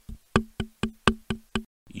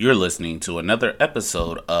You're listening to another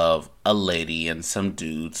episode of A Lady and Some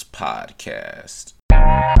Dudes podcast.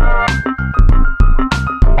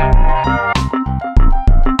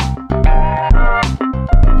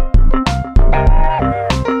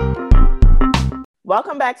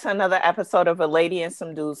 Welcome back to another episode of A Lady and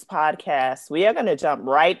Some Dudes podcast. We are going to jump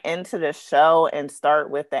right into the show and start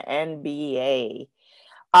with the NBA.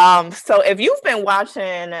 So if you've been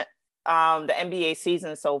watching the NBA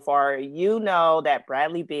season so far, you know that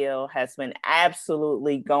Bradley Beal has been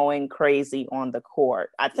absolutely going crazy on the court.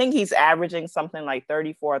 I think he's averaging something like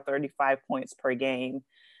 34 or 35 points per game.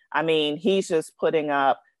 I mean, he's just putting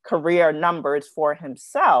up career numbers for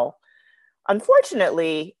himself.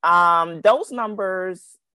 Unfortunately, those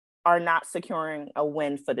numbers are not securing a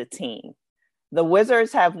win for the team. The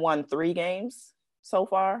Wizards have won 3 games so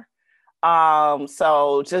far.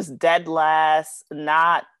 So just dead last,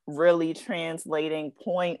 not really translating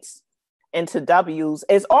points into W's.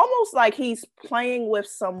 It's almost like he's playing with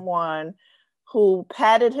someone who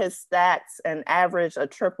padded his stats and averaged a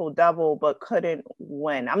triple-double but couldn't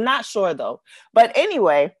win. I'm not sure though. But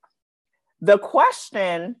anyway, the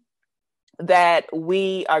question that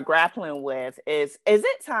we are grappling with is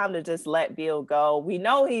it time to just let Beal go? We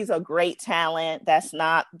know he's a great talent. That's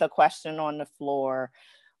not the question on the floor.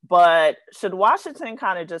 But should Washington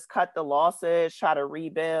kind of just cut the losses, try to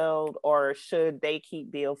rebuild, or should they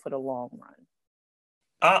keep Beal for the long run?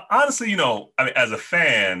 Honestly, as a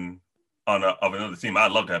fan of another team,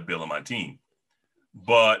 I'd love to have Beal on my team.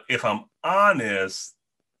 But if I'm honest,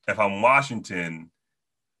 if I'm Washington,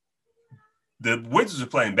 the Wizards are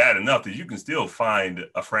playing bad enough that you can still find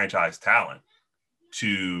a franchise talent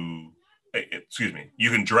you'll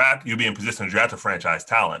be in position to draft a franchise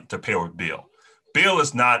talent to pair with Beal. Beal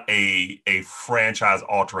is not a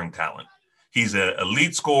franchise-altering talent. He's an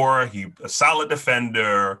elite scorer. He's a solid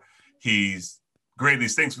defender. He's great at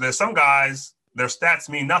these things. But there's some guys, their stats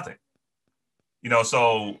mean nothing. He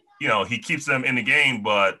keeps them in the game,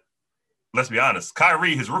 but let's be honest.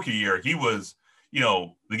 Kyrie, his rookie year, he was –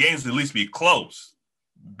 the games would at least be close.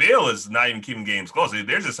 Beal is not even keeping games close.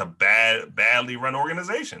 They're just a badly run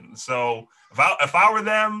organization. So if I were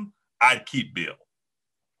them, I'd keep Beal.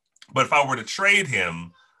 But if I were to trade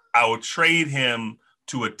him, I would trade him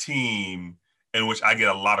to a team in which I get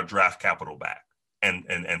a lot of draft capital back and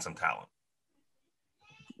some talent.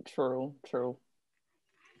 True.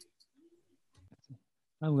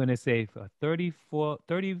 I'm going to say for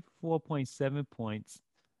 34.7 points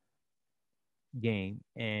game,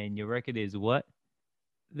 and your record is what?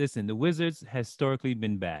 Listen, the Wizards has historically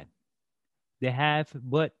been bad. They have,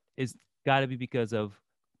 but it's got to be because of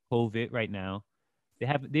COVID right now.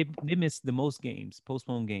 They missed the most games,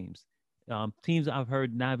 postponed games. Teams I've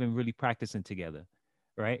heard not even really practicing together,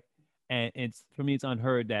 right? And it's for me, it's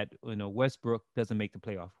unheard that Westbrook doesn't make the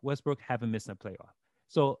playoff. Westbrook haven't missed a playoff,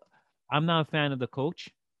 so I'm not a fan of the coach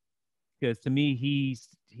because to me he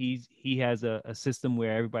has a system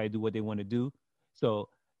where everybody do what they want to do. So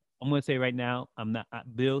I'm going to say right now,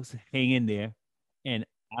 Bill's hang in there, and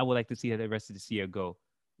I would like to see how the rest of this year go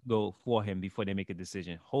for him before they make a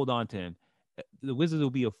decision. Hold on to him. The Wizards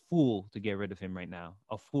will be a fool to get rid of him right now,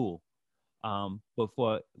 a fool. But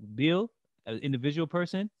for Beal, an individual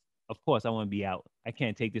person, of course, I want to be out. I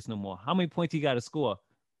can't take this no more. How many points he got to score?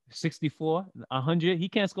 64, 100? He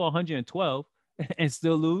can't score 112 and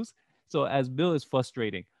still lose. So as Beal is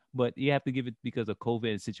frustrating, but you have to give it because of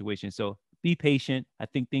COVID situation. So be patient. I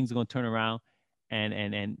think things are going to turn around,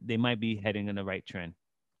 and they might be heading in the right trend.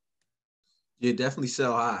 Yeah, definitely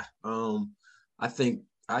sell high. I think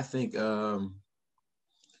the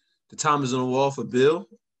time is on the wall for Beal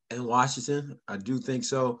in Washington. I do think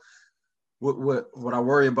so. What I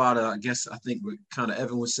worry about, I think what kind of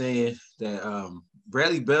Evan was saying, that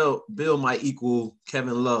Bradley Beal might equal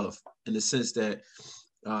Kevin Love in the sense that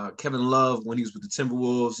Kevin Love, when he was with the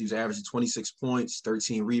Timberwolves, he was averaging 26 points,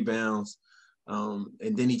 13 rebounds. And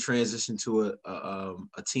then he transitioned to a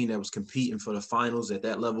team that was competing for the finals at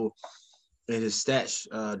that level, and his stats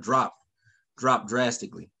dropped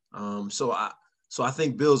drastically. So I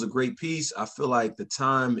think Bill's a great piece. I feel like the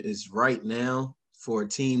time is right now for a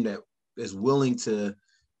team that is willing to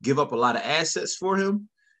give up a lot of assets for him.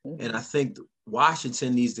 And I think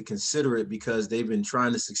Washington needs to consider it because they've been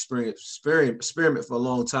trying this experiment for a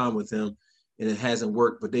long time with him, and it hasn't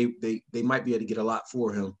worked, but they might be able to get a lot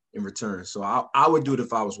for him in return. So I would do it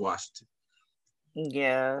if I was Washington.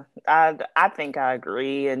 Yeah, I think I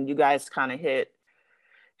agree. And you guys kind of hit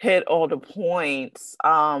all the points.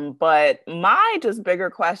 But my just bigger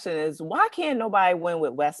question is, why can't nobody win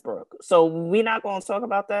with Westbrook? So we're not going to talk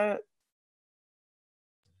about that?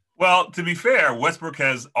 Well, to be fair, Westbrook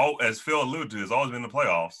has, as Phil alluded to, has always been in the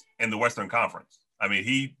playoffs in the Western Conference. I mean,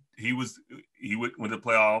 he went to the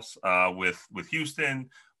playoffs with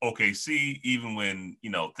Houston, OKC. Even when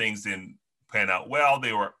things didn't pan out well,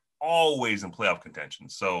 they were always in playoff contention.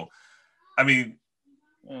 So, I mean,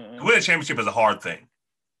 to win a championship is a hard thing.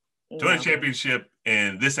 To win a championship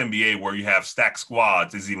in this NBA where you have stacked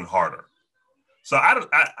squads is even harder. So I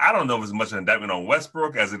don't know if it's much an indictment on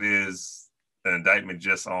Westbrook as it is an indictment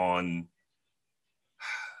just on.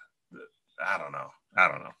 I don't know.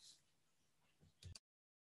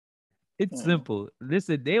 It's simple.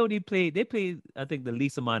 Listen, they play, I think, the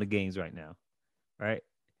least amount of games right now. Right?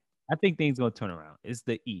 I think things gonna turn around. It's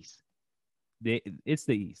the East. It's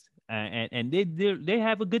the East. And they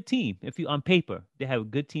have a good team. If you on paper, they have a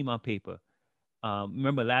good team on paper.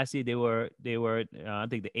 Remember last year they were I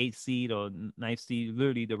think the 8th seed or 9th seed.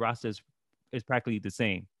 Literally the roster is practically the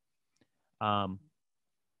same.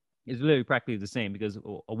 It's literally practically the same because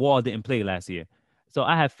a Wall didn't play last year. So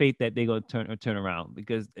I have faith that they're gonna turn around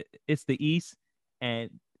because it's the East, and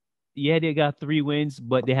yeah, they got 3 wins,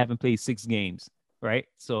 but they haven't played 6 games, right?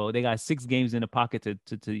 So they got 6 games in the pocket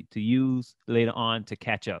to use later on to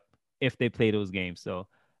catch up if they play those games. So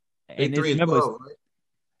and 3-12, right?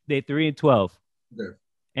 They're 3-12. Okay.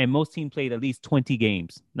 And most teams played at least 20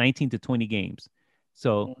 games, 19 to 20 games.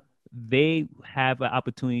 So they have an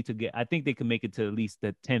opportunity to get, I think they can make it to at least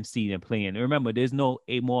the 10th seed and play in. Remember, there's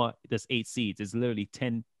 8 seeds. It's literally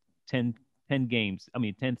 10 games. I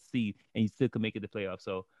mean, 10th seed, and you still can make it to playoffs.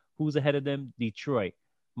 So who's ahead of them? Detroit,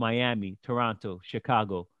 Miami, Toronto,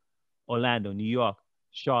 Chicago, Orlando, New York,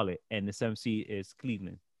 Charlotte, and the 7th seed is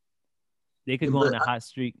Cleveland. They could go on a hot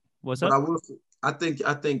streak. What's up? I will. I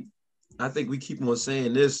think we keep on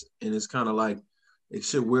saying this, and it's kind of like it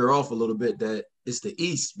should wear off a little bit that it's the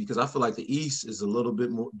East, because I feel like the East is a little bit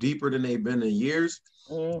more deeper than they've been in years.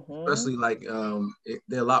 Especially like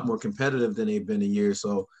they're a lot more competitive than they've been in years.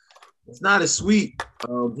 So it's not as sweet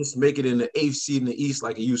just make it in the 8th seed in the East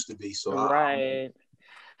like it used to be. So right.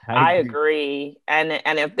 I agree. And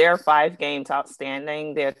if they're 5 games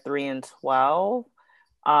outstanding, they're 3-12.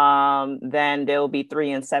 Then they'll be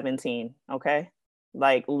 3-17. Okay.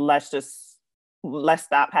 Like, let's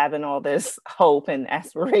stop having all this hope and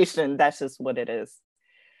aspiration. That's just what it is.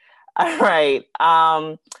 All right.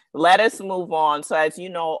 Let us move on. So as you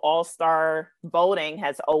know, All-Star voting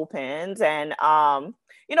has opened, and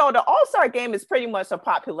the All-Star game is pretty much a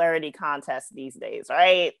popularity contest these days,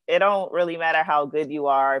 right? It don't really matter how good you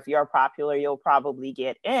are. If you're popular, you'll probably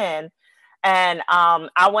get in. And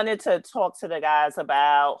I wanted to talk to the guys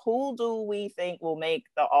about who do we think will make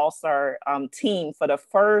the All-Star team for the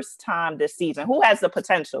first time this season? Who has the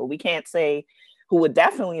potential? We can't say who would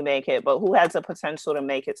definitely make it, but who has the potential to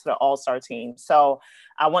make it to the All-Star team? So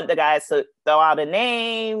I want the guys to throw out a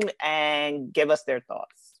name and give us their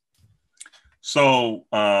thoughts. So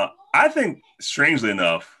I think, strangely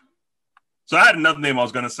enough, so I had another name I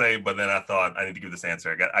was going to say, but then I thought I need to give this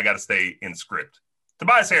answer. I got to stay in script.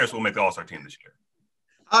 Tobias Harris will make the All-Star team this year.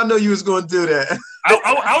 I know you was going to do that.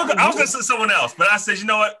 I was going to say someone else, but I said, you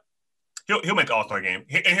know what? He'll make the All-Star game.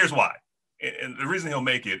 And here's why. And the reason he'll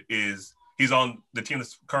make it is he's on the team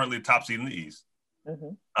that's currently top seed in the East.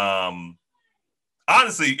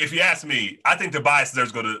 Honestly, if you ask me, I think Tobias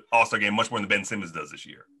deserves to go to the All-Star game much more than Ben Simmons does this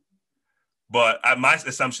year. But my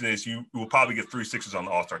assumption is you will probably get 3 Sixers on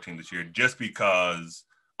the All-Star team this year just because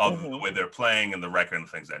of the way they're playing and the record and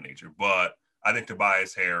things of that nature. But I think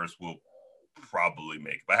Tobias Harris will probably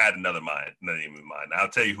make it. If I had another name in mind. I'll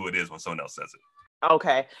tell you who it is when someone else says it.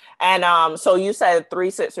 Okay. And so you said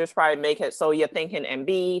 3 Sixers probably make it. So you're thinking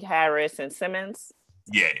Embiid, Harris, and Simmons?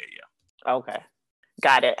 Yeah. Okay.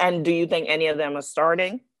 Got it. And do you think any of them are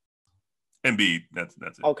starting? Embiid. That's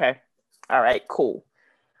it. Okay. All right. Cool.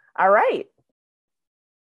 All right.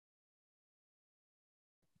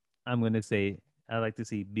 I'm going to say I like to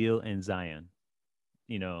see Beal and Zion.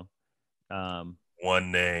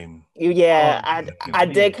 One name. I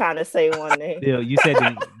did kind of say one name. Beal, you said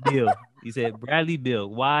Beal. You said Bradley Beal.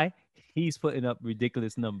 Why? He's putting up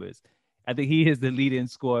ridiculous numbers. I think he is the leading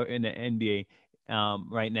scorer in the NBA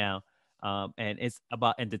right now. And it's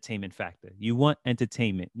about entertainment factor. You want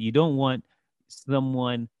entertainment. You don't want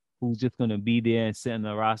someone who's just going to be there and sit on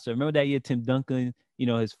the roster. Remember that year, Tim Duncan,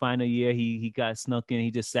 his final year, he got snuck in.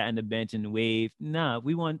 He just sat on the bench and waved. Nah,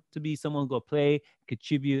 we want to be someone go play,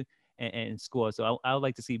 contribute, and score. So I would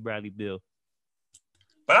like to see Bradley Beal.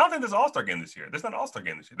 But I don't think there's an All-Star game this year. There's not an All-Star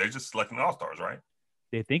game this year. They're just selecting All-Stars, right?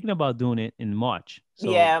 They're thinking about doing it in March.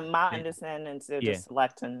 So my understanding is they're just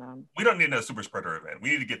selecting them. We don't need another super spreader event. We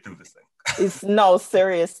need to get through this thing. No,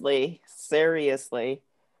 seriously.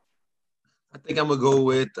 I think I'm gonna go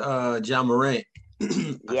with John Morant.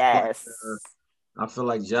 Yes. I feel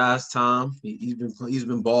like Josh Tom. He's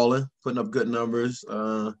been balling, putting up good numbers.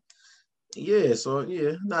 Not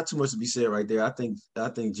too much to be said right there. I think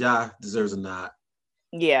Ja deserves a nod.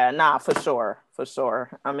 Yeah, nah, for sure. For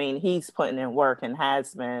sure. I mean, he's putting in work and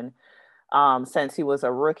has been since he was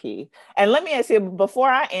a rookie. And let me ask you, before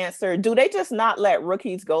I answer, do they just not let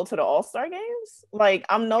rookies go to the All-Star games? Like,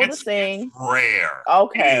 I'm noticing. It's rare.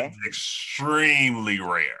 Okay. It is extremely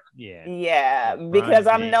rare. Yeah, LeBron because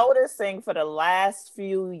I'm James. noticing for the last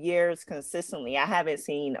few years consistently, I haven't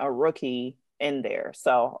seen a rookie in there.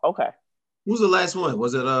 So, okay. Who's the last one?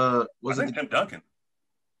 Was it I think Tim Duncan.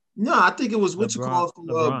 No, I think it was what you call from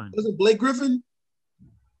LeBron. was it Blake Griffin?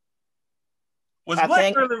 Was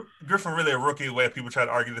Blake Griffin really a rookie the way people try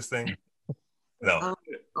to argue this thing? No. I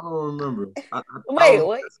don't remember.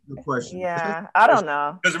 Wait. That's a good question. Yeah, I don't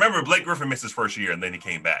know. Because remember, Blake Griffin missed his first year and then he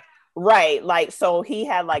came back. Right. Like, so he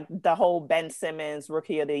had like the whole Ben Simmons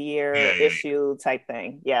Rookie of the Year issue type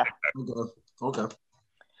thing. Yeah.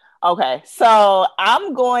 Okay. So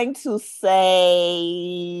I'm going to say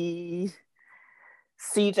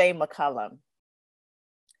CJ McCollum.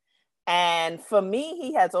 And for me,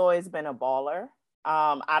 he has always been a baller.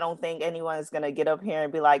 I don't think anyone is going to get up here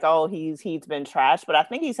and be like, oh, he's been trash, but I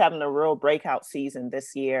think he's having a real breakout season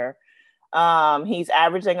this year. He's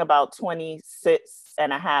averaging about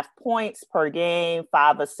 26.5 points per game,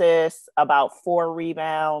 5 assists, about 4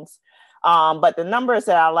 rebounds. But the numbers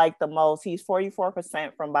that I like the most, he's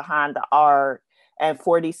 44% from behind the arc and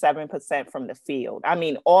 47% from the field. I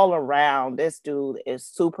mean, all around, this dude is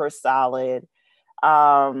super solid.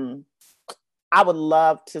 I would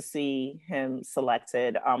love to see him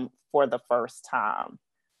selected for the first time,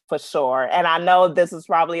 for sure. And I know this is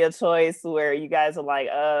probably a choice where you guys are like,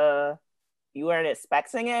 you weren't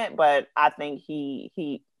expecting it, but I think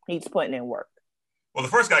he's putting in work. Well, the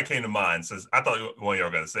first guy came to mind, since I thought one of you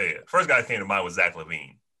were going to say it. First guy that came to mind was Zach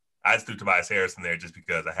LaVine. I just threw Tobias Harris in there just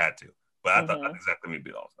because I had to. But I thought Zach LaVine would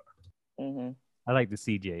be the All-Star. Mm-hmm. I like the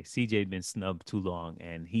CJ. CJ's been snubbed too long,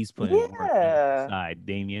 and he's putting work on the side.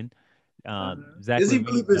 Damian. Has he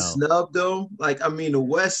really been snubbed though? Like, I mean, the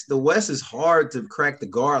West is hard to crack the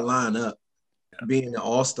guard line up. Being an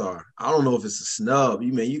All-Star, I don't know if it's a snub.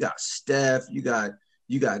 You got Steph, you got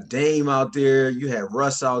Dame out there, you had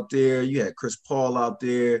Russ out there, you had Chris Paul out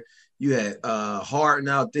there, you had Harden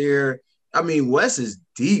out there. I mean, West is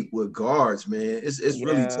deep with guards, man. It's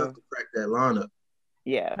really tough to crack that lineup.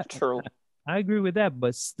 Yeah, true. I agree with that,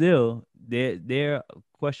 but still, there are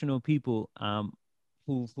questionable people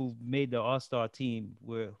who made the All-Star team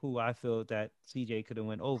who I feel that CJ could have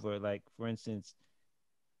went over. Like, for instance,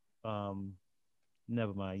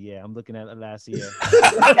 never mind. Yeah, I'm looking at it last year.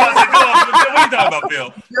 What are you talking about,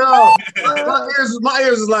 Bill? Yo, my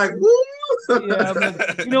ears is like, woo. Yeah,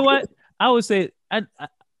 but you know what? I would say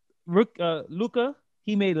Luka,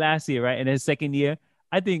 he made last year, right? And his second year,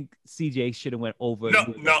 I think CJ should have went over.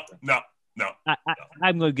 No.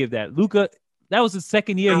 I'm going to give that. Luka, that was the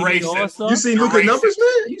second year he made All-Star. You see Luka numbers,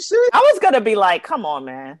 man? You see? I was going to be like, come on,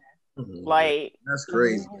 man. Like, that's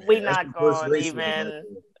crazy. We're not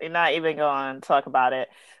even going to talk about it.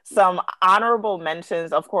 Some honorable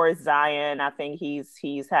mentions, of course, Zion. I think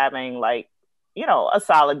he's having like, a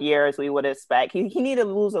solid year as we would expect. He needed to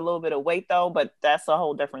lose a little bit of weight though, but that's a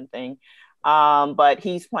whole different thing. But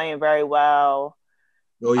he's playing very well.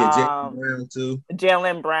 Oh yeah, Jaylen Brown too.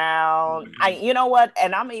 Jaylen Brown. You know what?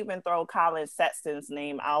 And I'm even throw Colin Sexton's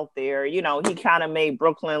name out there. He kind of made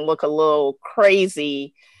Brooklyn look a little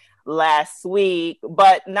crazy last week,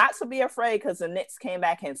 but not to be afraid because the Knicks came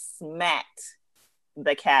back and smacked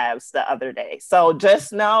the Cavs the other day. So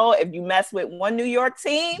just know if you mess with one New York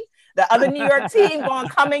team, the other New York team gonna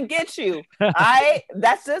come and get you. All right,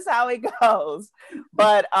 that's just how it goes.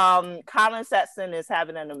 But Colin Sexton is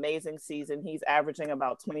having an amazing season. He's averaging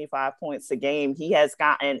about 25 points a game. He has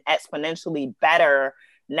gotten exponentially better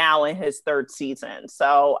now in his third season.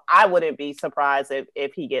 So I wouldn't be surprised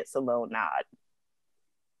if he gets a low nod.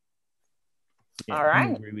 Yeah, all right.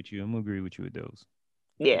 I'm gonna agree with you with those.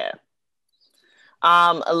 Yeah.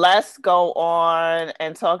 Let's go on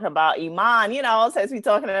and talk about Iman, since we're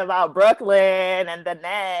talking about Brooklyn and the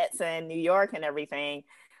Nets and New York and everything.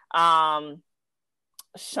 Shump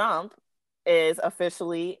is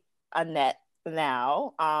officially a Net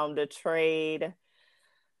now.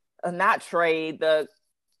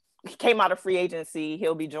 He came out of free agency.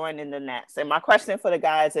 He'll be joining the Nets. And my question for the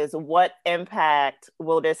guys is, what impact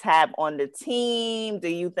will this have on the team? Do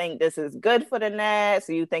you think this is good for the Nets?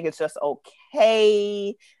 Do you think it's just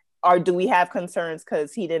okay? Or do we have concerns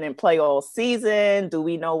because he didn't play all season? Do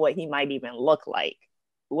we know what he might even look like?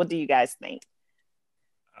 What do you guys think?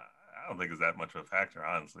 I don't think it's that much of a factor,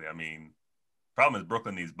 honestly. I mean, problem is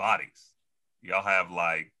Brooklyn needs bodies. Y'all have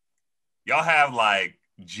like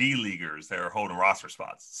G leaguers that are holding roster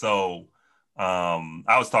spots. So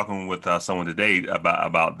I was talking with someone today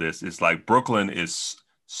about this. It's like Brooklyn is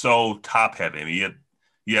so top heavy. I mean,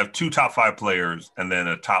 you have 2 top 5 players and then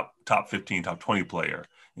a top 15, top 20 player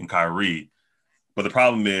in Kyrie. But the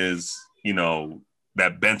problem is,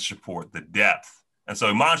 that bench support, the depth. And so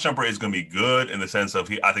Iman Shumpert is going to be good in the sense of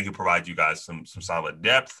I think he'll provide you guys some solid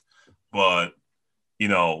depth. But,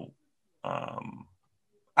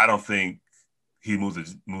 I don't think he moves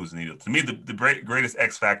the needle. To me, the greatest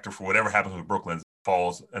X factor for whatever happens with Brooklyn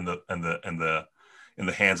falls in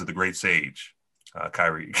the hands of the great sage,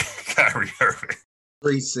 Kyrie Irving.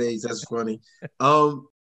 Great sage. That's funny.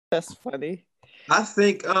 That's funny. I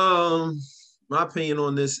think my opinion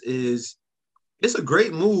on this is it's a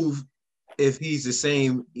great move if he's the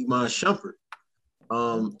same Iman Shumpert.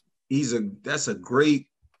 That's a great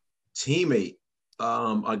teammate.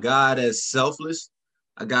 A guy that's selfless,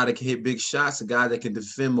 a guy that can hit big shots, a guy that can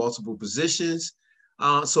defend multiple positions.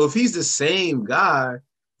 So if he's the same guy,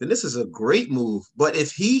 then this is a great move. But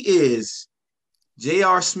if he is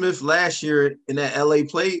J.R. Smith last year in that LA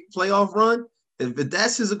playoff run, if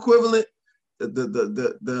that's his equivalent,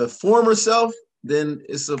 the former self, then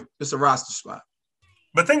it's a roster spot.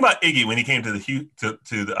 But think about Iggy when he came to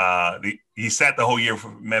he sat the whole year for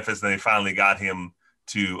Memphis, and they finally got him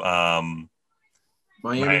to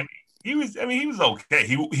Miami. He was okay.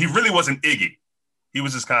 He really wasn't Iggy. He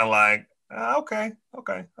was just kind of like, okay.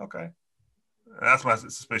 And that's my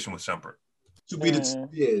suspicion with Shumpert. To be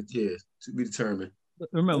determined.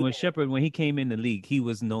 Remember when Shumpert, when he came in the league, he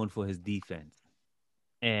was known for his defense,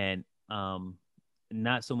 and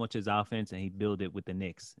not so much his offense, and he built it with the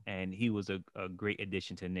Knicks, and he was a great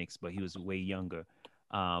addition to the Knicks, but he was way younger.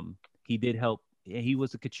 He did help. He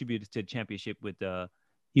was a contributor to the championship with the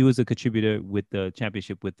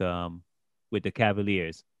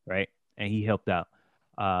Cavaliers, right? And he helped out.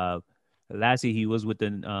 Last year he was with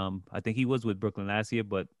I think he was with Brooklyn last year,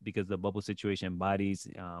 but because of the bubble situation, bodies,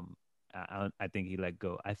 I think he let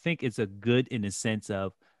go. I think it's a good in the sense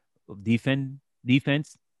of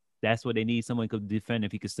defense. That's what they need. Someone who could defend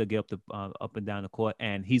if he could still get up and down the court,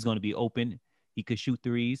 and he's going to be open. He could shoot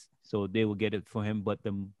threes, so they will get it for him. But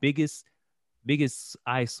the biggest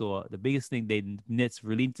the biggest thing the Nets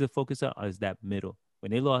really need to focus on is that middle.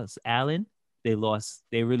 When they lost Allen, they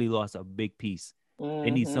really lost a big piece. Mm-hmm.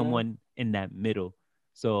 They need someone in that middle.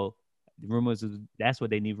 So the rumors is that's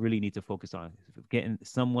what they really need to focus on. Getting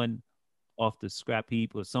someone off the scrap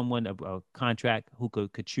heap or someone a contract who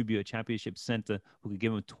could contribute a championship center who could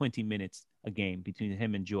give him 20 minutes a game between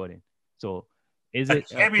him and Jordan. So is it a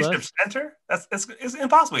championship center? It's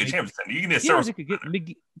impossible a championship center. You can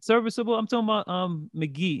get serviceable. I'm talking about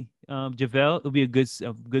McGee, JaVale will be a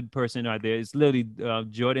good person right there. It's literally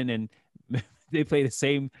Jordan and they play the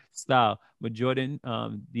same style, but Jordan,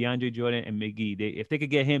 DeAndre Jordan and McGee. If they could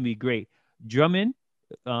get him, it'd be great. Drummond,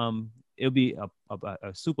 it'll be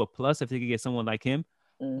a super plus if they could get someone like him.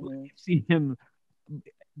 Mm-hmm. See him.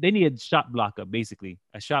 They need a shot blocker, basically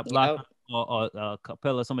a shot blocker. Yep. Or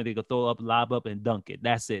Capella, somebody they could throw up, lob up, and dunk it.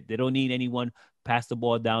 That's it. They don't need anyone pass the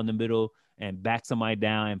ball down the middle and back somebody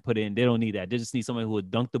down and put it in. They don't need that. They just need somebody who would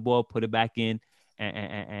dunk the ball, put it back in,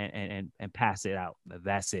 and pass it out.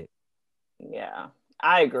 That's it. Yeah,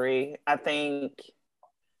 I agree. I think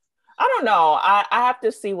I don't know. I have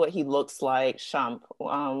to see what he looks like, Shump,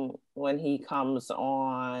 when he comes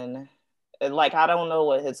on. Like, I don't know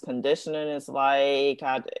what his conditioning is like.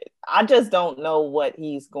 I just don't know what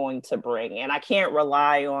he's going to bring. And I can't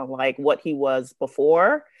rely on like what he was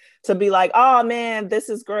before to be like, oh man, this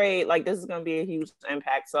is great. Like, this is going to be a huge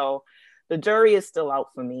impact. So the jury is still out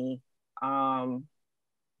for me.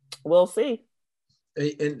 We'll see.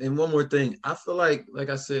 And one more thing. I feel like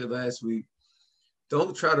I said last week,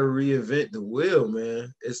 don't try to reinvent the wheel,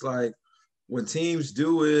 man. It's like when teams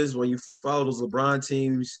do is when you follow those LeBron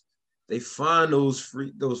teams, they find those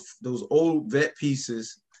old vet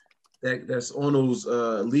pieces that's on those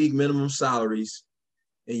league minimum salaries,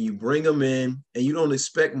 and you bring them in, and you don't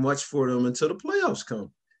expect much for them until the playoffs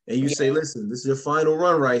come. And you say, listen, this is your final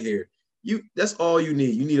run right here. That's all you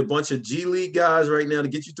need. You need a bunch of G League guys right now to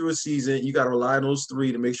get you through a season. You got to rely on those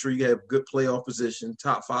 3 to make sure you have good playoff position,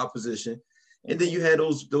 top 5 position. And then you had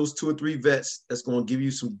those 2 or 3 vets that's going to give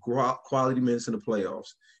you some quality minutes in the playoffs.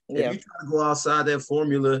 Yeah. If you try to go outside that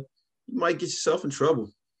formula, you might get yourself in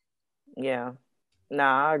trouble. Yeah.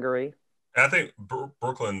 Nah, I agree. And I think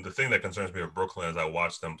Brooklyn, the thing that concerns me with Brooklyn as I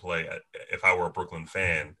watch them play, if I were a Brooklyn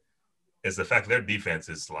fan, is the fact that their defense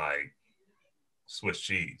is like Swiss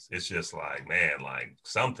cheese. It's just like, man, like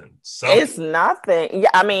something. It's nothing. Yeah,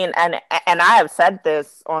 I mean, and I have said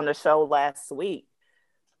this on the show last week.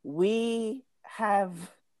 We have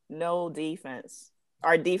no defense.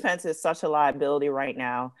 Our defense is such a liability right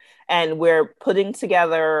now, and we're putting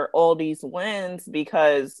together all these wins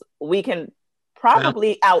because we can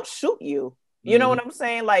probably outshoot you. You know what I'm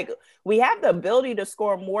saying? Like, we have the ability to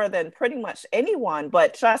score more than pretty much anyone,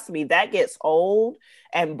 but trust me, that gets old,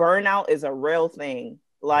 and burnout is a real thing.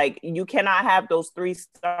 Like, you cannot have those 3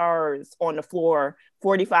 stars on the floor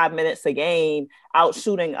 45 minutes a game out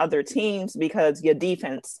shooting other teams because your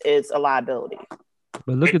defense is a liability.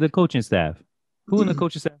 But look at the coaching staff. Who in the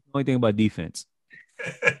coaching staff know anything about defense?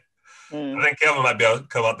 I think Kevin might be able to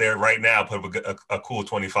come out there right now, put up a cool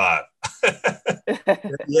 25.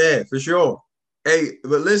 Yeah, for sure. Hey,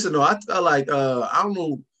 but listen though, I felt like I don't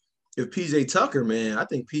know if PJ Tucker, man. I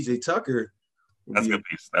think PJ Tucker That's a good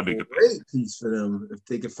piece. That'd be a good great piece for them if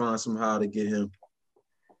they could find somehow to get him.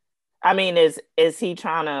 I mean, is he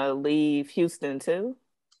trying to leave Houston too?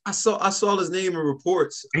 I saw his name in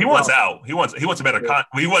reports. He wants out. He wants a better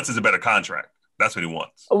he wants a better contract. That's what he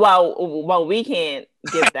wants. Well, we can't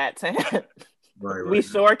give that to him. Right. We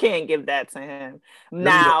sure can't give that to him.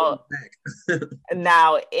 Now,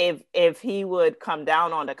 if he would come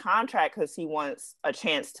down on the contract because he wants a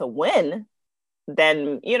chance to win,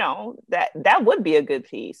 then that would be a good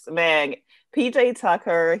piece. Man, PJ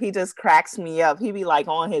Tucker, he just cracks me up. He be like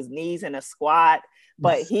on his knees in a squat,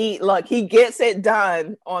 but he gets it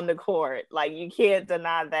done on the court. Like, you can't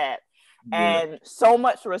deny that. Yeah. And so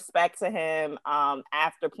much respect to him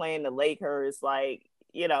after playing the Lakers. Like,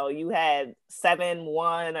 you had 7'1"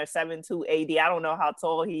 or 7'2" AD. I don't know how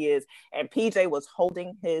tall he is. And PJ was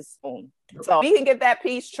holding his own. So if he can get that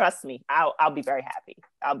piece, trust me, I'll be very happy.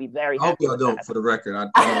 I'll be very happy. I hope y'all don't, for the record.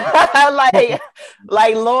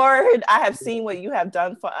 like, Lord, I have seen what you have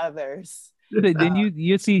done for others. Then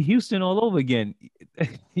you see Houston all over again.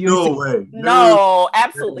 No way. No,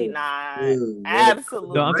 absolutely not.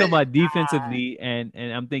 Absolutely. No, I'm talking about defensively, and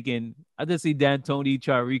I'm thinking I just see D'Antoni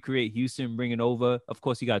try to recreate Houston, bringing over. Of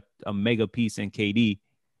course, he got a mega piece in KD,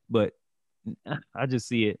 but I just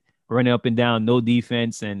see it running up and down, no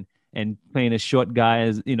defense, and playing a short guy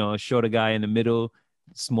as a shorter guy in the middle,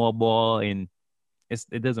 small ball, and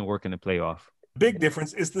it doesn't work in the playoff. Big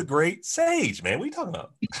difference is the great Sage, man. What are you talking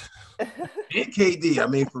about? And KD, I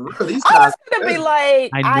mean, for real, these I guys. was gonna be like,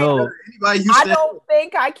 I know. I don't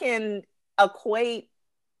think I can equate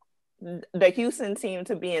the Houston team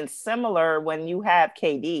to being similar when you have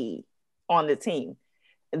KD on the team.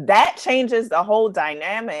 That changes the whole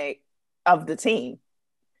dynamic of the team.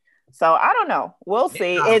 So I don't know. We'll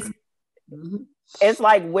see. It's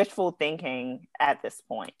like wishful thinking at this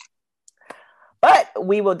point. But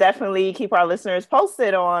we will definitely keep our listeners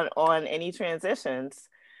posted on any transitions.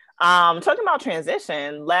 Talking about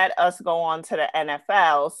transition, let us go on to the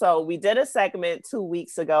NFL. So we did a segment 2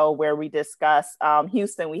 weeks ago where we discussed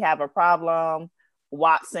Houston. We have a problem.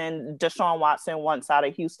 Deshaun Watson wants out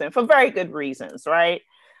of Houston for very good reasons, right?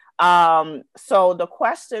 So the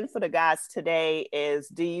question for the guys today is,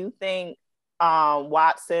 do you think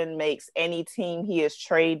Watson makes any team he is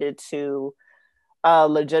traded to a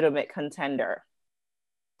legitimate contender?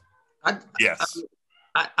 Yes.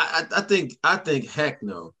 I think heck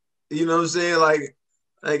no. You know what I'm saying? Like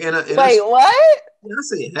wait, what? I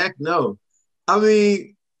say heck no. I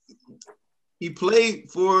mean, he played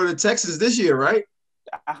for the Texans this year, right?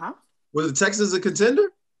 Was the Texans a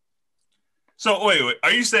contender? So wait,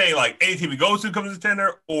 are you saying like any team he goes to becomes a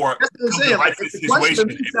contender, or that's what I'm saying? Like, the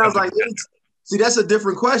situation sounds like see, that's a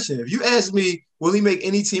different question. If you ask me, will he make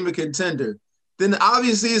any team a contender? Then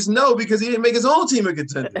obviously it's no, because he didn't make his own team a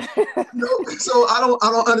contender. So I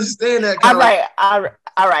don't understand that.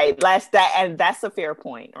 All right. That's a fair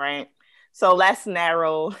point, right? So let's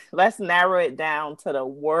narrow it down to the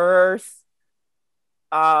worst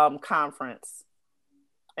conference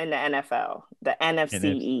in the NFL, the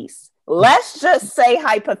NFC East. Let's just say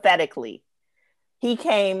hypothetically, he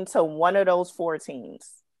came to one of those 4 teams.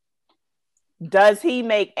 Does he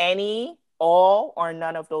make any, all, or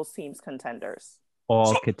none of those teams contenders?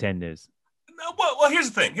 All contenders. No, well, here's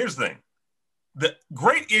the thing. The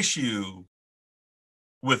great issue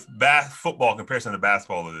with football in comparison to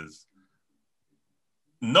basketball is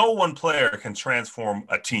no one player can transform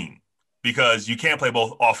a team because you can't play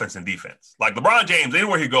both offense and defense. Like LeBron James,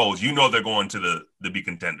 anywhere he goes, they're going to be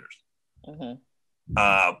contenders. Mm-hmm.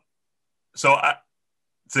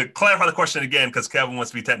 To clarify the question again, because Kevin wants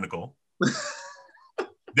to be technical,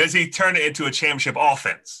 does he turn it into a championship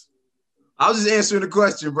offense? I was just answering the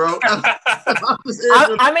question, bro.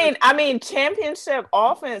 I mean, championship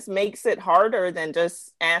offense makes it harder than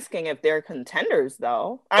just asking if they're contenders,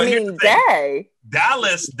 though. I mean,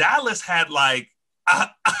 Dallas had like a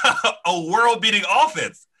world-beating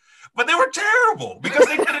offense, but they were terrible because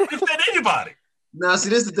they couldn't defend anybody. Now, see,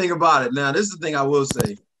 this is the thing about it. Now, this is the thing I will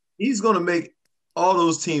say. He's going to make all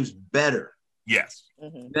those teams better. Yes.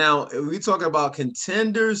 Mm-hmm. Now, if we talking about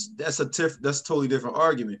contenders, that's a totally different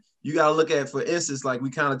argument. You got to look at, for instance, like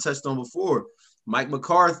we kind of touched on before, Mike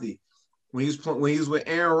McCarthy, when he was with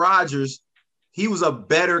Aaron Rodgers, he was a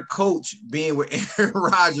better coach being with Aaron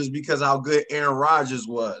Rodgers because how good Aaron Rodgers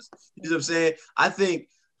was. You know what I'm saying? I think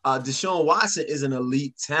Deshaun Watson is an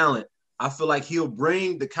elite talent. I feel like he'll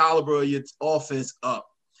bring the caliber of your offense up.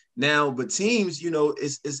 Now, but teams,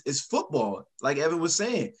 it's football. Like Evan was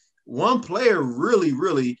saying, one player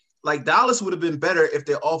really, like Dallas would have been better if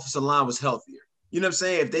their offensive line was healthier. You know what I'm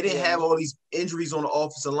saying? If they didn't have all these injuries on the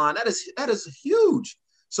offensive line, that is huge.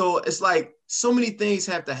 So it's like so many things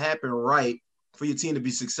have to happen right for your team to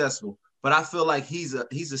be successful. But I feel like he's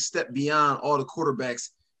a step beyond all the quarterbacks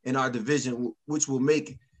in our division, which will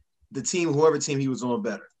make the team, whoever team he was on,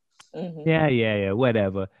 better. Mm-hmm. Yeah,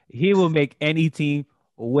 whatever. He will make any team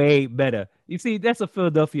way better. You see, that's a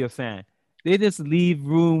Philadelphia fan. They just leave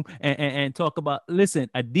room and talk about, listen,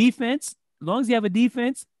 a defense, as long as you have a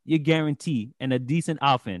defense, you're guaranteed, and a decent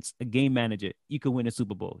offense, a game manager, you can win a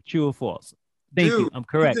Super Bowl. True or false? Thank you. I'm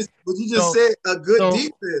correct. You just said a good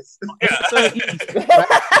defense. NFL East, right?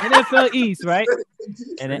 NFL East, right?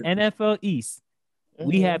 And the NFL East,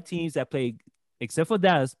 we have teams that play, except for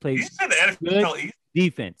Dallas, play good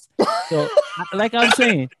defense. So, like I'm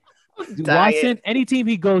saying, Watson, any team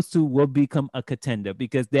he goes to will become a contender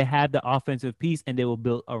because they have the offensive piece and they will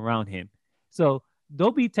build around him. So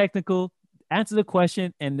don't be technical. Answer the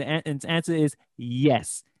question, and the answer is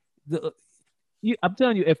yes. I'm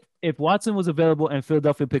telling you, if Watson was available and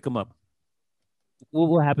Philadelphia pick him up, what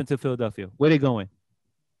will happen to Philadelphia? Where are they going?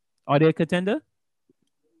 Are they a contender?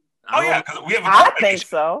 Oh yeah, because we have. I think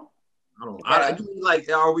so. I mean,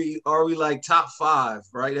 like, are we like top 5?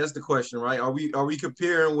 Right, that's the question, right? Are we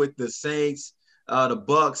comparing with the Saints, the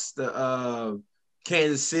Bucks, the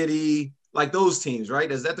Kansas City, like those teams,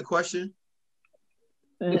 right? Is that the question?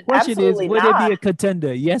 The question is, would they be a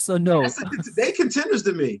contender? Yes or no? They contenders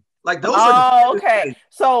to me. Like those. Oh, okay.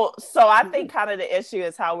 So I think kind of the issue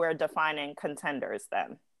is how we're defining contenders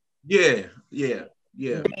then. Yeah.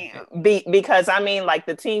 Because I mean, like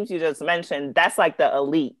the teams you just mentioned, that's like the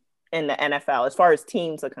elite in the NFL as far as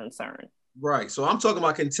teams are concerned. Right. So I'm talking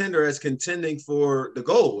about contender as contending for the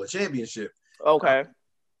goal, a championship. Okay.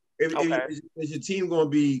 Is your team going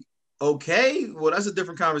to be okay? Well, that's a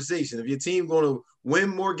different conversation. If your team going to win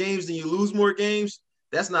more games than you lose more games,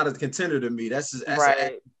 that's not a contender to me. That's right.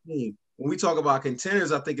 A team. When we talk about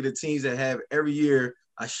contenders, I think of the teams that have every year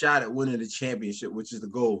a shot at winning the championship, which is the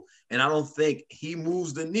goal. And I don't think he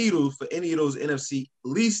moves the needle for any of those NFC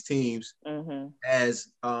least teams as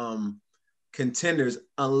contenders,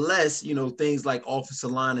 unless things like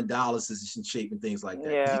offensive line and Dallas is in shape and things like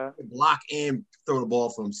that. Yeah, he can block and throw the ball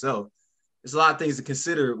for himself. There's a lot of things to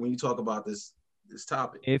consider when you talk about this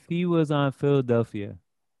topic. If he was on Philadelphia,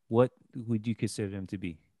 what would you consider him to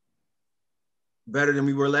be? Better than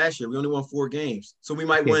we were last year. We only won 4 games, so we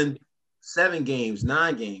might win 7 games,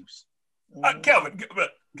 9 games. Kelvin.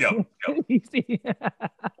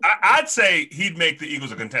 I'd say he'd make the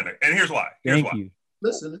Eagles a contender, and here's why. Thank you.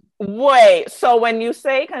 Listen. Wait, so when you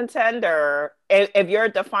say contender, if you're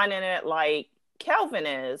defining it like Kelvin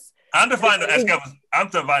is, I'm defining as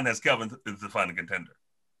Kelvin is defining contender.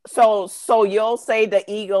 So you'll say the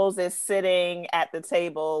Eagles is sitting at the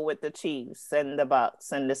table with the Chiefs and the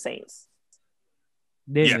Bucks and the Saints.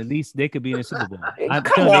 Then at least they could be in a Super Bowl.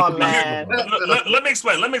 Come on, man. Let me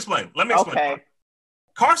explain. Okay.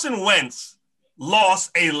 Carson Wentz lost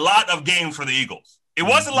a lot of games for the Eagles. It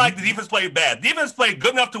wasn't like the defense played bad. The defense played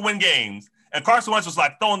good enough to win games, and Carson Wentz was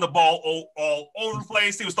like throwing the ball all over the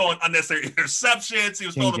place. He was throwing unnecessary interceptions. He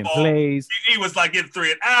was throwing the ball. Plays. He was like getting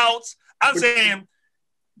 3 and outs. I'm saying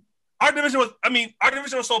our division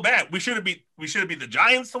was so bad. We should have beat the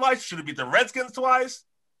Giants twice. Should have beat the Redskins twice.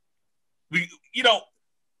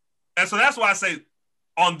 And so that's why I say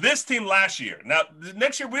on this team last year. Now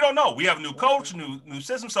next year we don't know. We have a new coach, new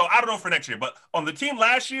system. So I don't know for next year. But on the team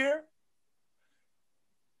last year,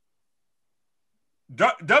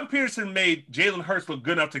 Doug Peterson made Jalen Hurts look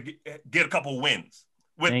good enough to get a couple wins.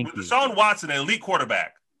 With Deshaun Watson, an elite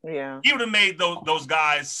quarterback, he would have made those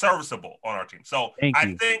guys serviceable on our team. So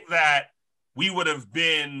I think that we would have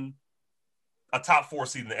been a top 4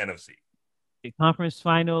 seed in the NFC. The conference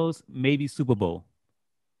finals, maybe Super Bowl.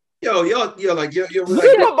 yo, like you're like,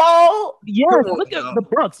 Super Bowl. Yes, Come on, look at yo. the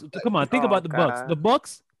Bucks. Come on, think Oh, about the Bucks. God. The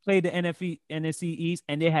Bucks played the NFC East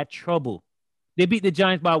and they had trouble. They beat the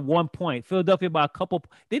Giants by 1 point. Philadelphia by a couple.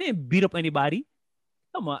 They didn't beat up anybody.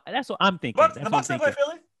 Come on, that's what I'm thinking. Bucks, That's the what I'm Bucks didn't play thinking.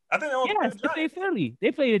 Philly. I think they only played Yes, the they played Giants. Philly.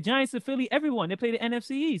 They played the Giants, the Philly, everyone. They played the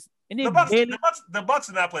NFC East, and they The Bucks, barely. the Bucks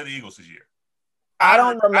did not play the Eagles this year. I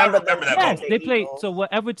don't remember them that playing Yes, vote. the they played. Eagles. So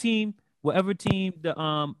whatever team the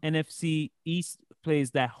NFC East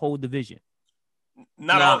plays that whole division.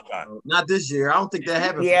 Not all the time. Not this year. I don't think that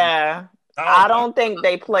happened. Yeah. Not all I the time. don't think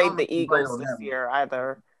they played I'm the right Eagles on this that one. year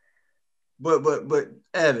either. But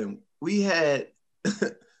Evan, we had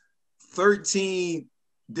 13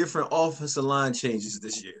 different offensive line changes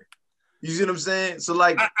this year. You see what I'm saying? So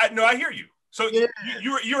like, I hear you. So Yeah.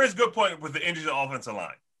 you're his good point with the injuries of the offensive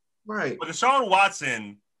line. right. But Deshaun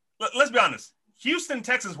Watson, let's be honest, Houston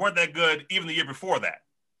Texans weren't that good even the year before that.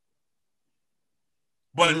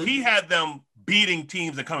 But Mhm. he had them beating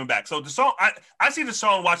teams and coming back. So I see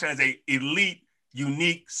Deshaun Watson as a elite,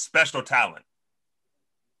 unique, special talent.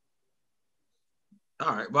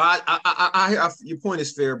 All right. Well, I your point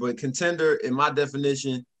is fair, but contender, in my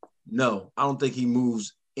definition, no, I don't think he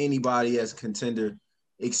moves anybody as a contender,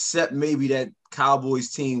 except maybe that Cowboys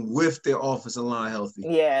team with their offensive line healthy.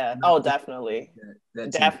 Yeah. Oh, definitely.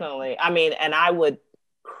 That team. Definitely. I mean, and I would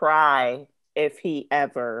cry if he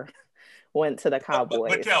ever went to the Cowboys.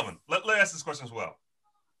 But Kelvin, let ask this question as well.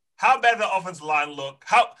 How bad the offensive line look?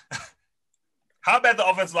 How bad the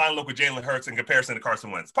offensive line look with Jalen Hurts in comparison to Carson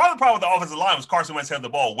Wentz? Part of the problem with the offensive line was Carson Wentz held the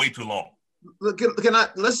ball way too long. Look,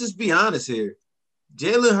 let's just be honest here.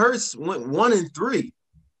 Jalen Hurts went 1-3.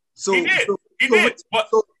 So He did.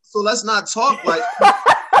 So let's not talk like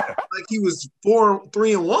he was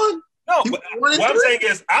 3-1. No, He but was 1-3. what I'm saying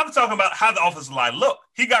is I'm talking about how the offensive line looked.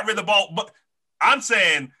 He got rid of the ball, but I'm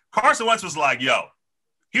saying Carson Wentz was like, yo,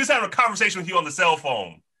 he was having a conversation with you on the cell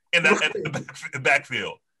phone in the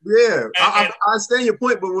backfield. Yeah, I understand your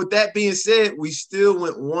point, but with that being said, we still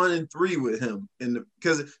went 1-3 with him,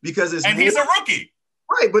 because it's he's a rookie,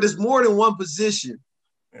 right? But it's more than one position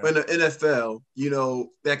Yeah. in the NFL,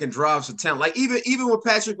 that can drive some talent. Like even with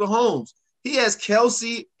Patrick Mahomes, he has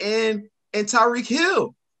Kelsey and Tyreek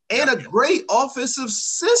Hill and a great offensive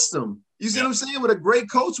system. You see what I'm saying? With a great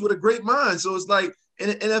coach, with a great mind. So it's like in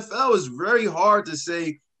the NFL, it's very hard to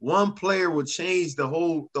say one player will change the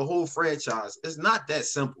whole franchise. It's not that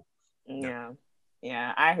simple. Yeah,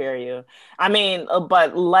 I hear you. I mean,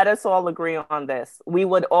 but let us all agree on this. We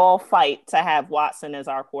would all fight to have Watson as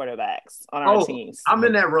our quarterbacks on our teams. I'm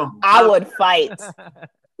in that room. I would fight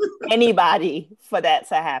anybody for that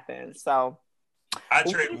to happen. So I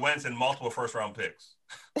trade Wentz and multiple first-round picks.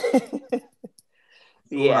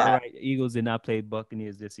 yeah. Right. Eagles did not play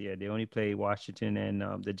Buccaneers this year. They only played Washington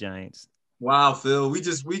and the Giants. Wow, Phil, we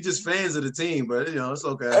just fans of the team, but it's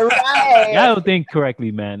okay. Right. I don't think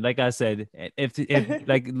correctly, man. Like I said, if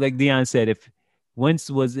like Dion said, if Wentz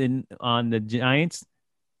was on the Giants,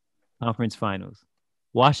 conference finals.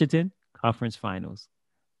 Washington, conference finals.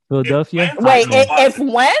 Philadelphia. If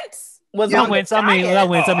Wentz was not on Wentz, the I mean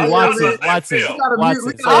Giants- Watson.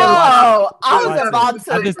 Oh, I was about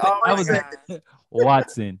to.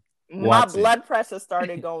 Watson. My blood pressure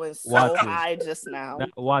started going so high just now.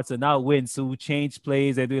 Watson, not Wentz, who changed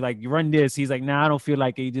plays. They do like, you run this. He's like, nah, I don't feel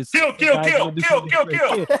like it. Just kill.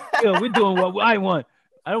 We're doing what I want.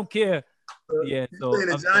 I don't care. Yeah. So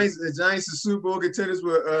the Giants are Super Bowl contenders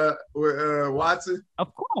with Watson.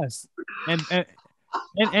 Of course.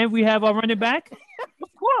 And we have our running back. Of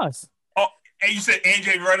course. Oh, and you said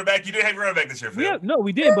AJ running back. You didn't have running back this year, Phil. No,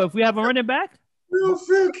 we did. But if we have a running back.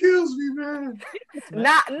 Phil kills me, man.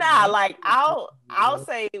 Nah. Like I'll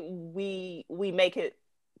say we make it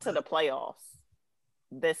to the playoffs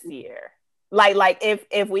this year. Like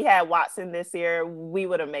if we had Watson this year, we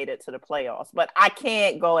would have made it to the playoffs. But I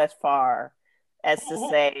can't go as far as to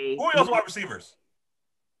say who else wide receivers?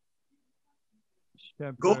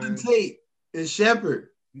 Golden Tate and Shepard.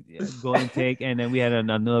 Yeah, Golden Tate, and then we had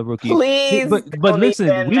another rookie. Please, but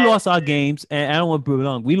listen, we lost our games, and I don't want to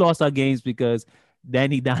prolong. We lost our games because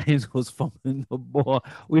Danny Dimes was fumbling the ball.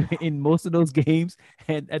 We were in most of those games,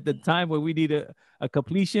 and at the time where we need a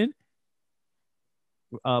completion,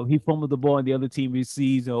 he fumbled the ball, and the other team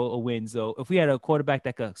receives or wins. So if we had a quarterback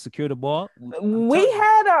that could secure the ball, we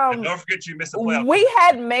had don't forget you missed the playoff. We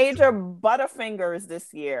had major butterfingers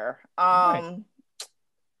this year. Right.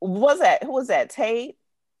 Who was that? Tate?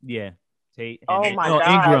 Yeah. Tate. Oh my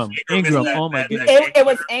God. Ingram. Oh my goodness. It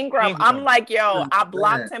was Ingram. I'm like, yo, I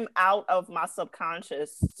blocked him out of my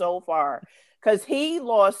subconscious so far because he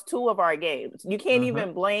lost 2 of our games. You can't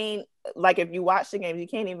even blame, like if you watch the games, you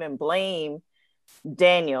can't even blame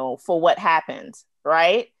Daniel for what happened,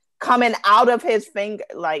 right? Coming out of his finger,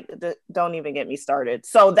 like, don't even get me started.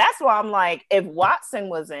 So that's why I'm like, if Watson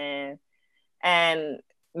was in and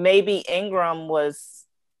maybe Ingram was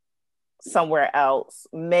somewhere else,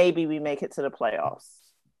 maybe we make it to the playoffs.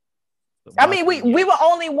 I mean, we were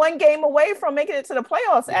only one game away from making it to the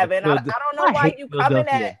playoffs, Evan. I don't know why you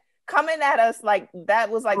coming at us like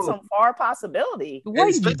that was like some far possibility.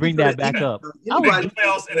 Why did you bring that back up? We make the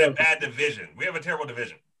playoffs in a bad division. We have a terrible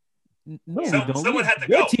division. No, we don't. Someone had to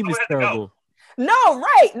Your go. team is terrible. No,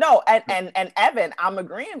 right. No, and Evan, I'm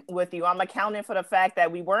agreeing with you. I'm accounting for the fact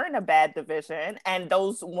that we were in a bad division, and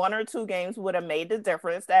those 1 or 2 games would have made the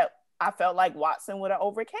difference that I felt like Watson would have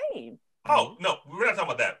overcame. Oh, no, we're not talking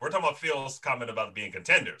about that. We're talking about Phil's comment about being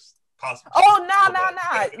contenders. Possibly. Oh,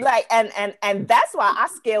 no. Like, and that's why I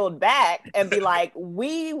scaled back and be like,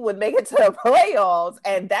 we would make it to the playoffs,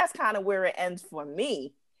 and that's kind of where it ends for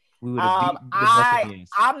me. We would have beat the Buccaneers.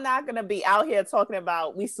 I'm not gonna be out here talking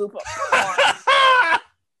about we super.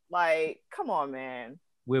 Like, come on, man.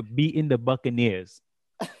 We're beating the Buccaneers.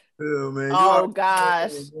 Oh, man. Oh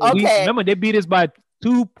gosh. Okay. Remember, they beat us by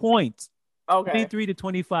 2 points. Okay.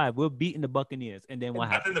 23-25. We're beating the Buccaneers, and then what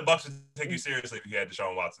happened? I think the Bucs would take you seriously if you had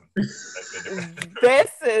Deshaun Watson.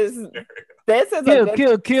 This is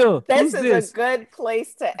kill. This is a good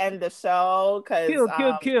place to end the show because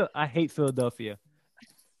kill. I hate Philadelphia.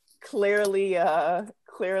 Clearly,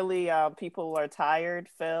 people are tired,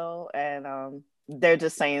 Phil, and they're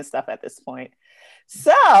just saying stuff at this point.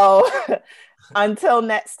 So, until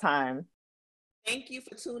next time. Thank you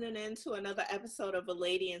for tuning in to another episode of A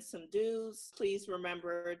Lady and Some Dudes. Please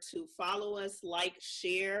remember to follow us, like,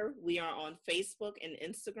 share. We are on Facebook and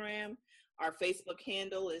Instagram. Our Facebook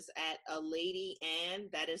handle is at A Lady and,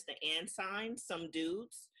 that is the and sign, Some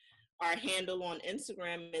Dudes. Our handle on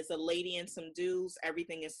Instagram is A Lady and Some Dudes.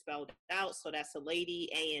 Everything is spelled out, so that's A Lady,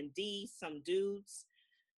 A and D, Some Dudes.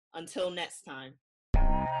 Until next time.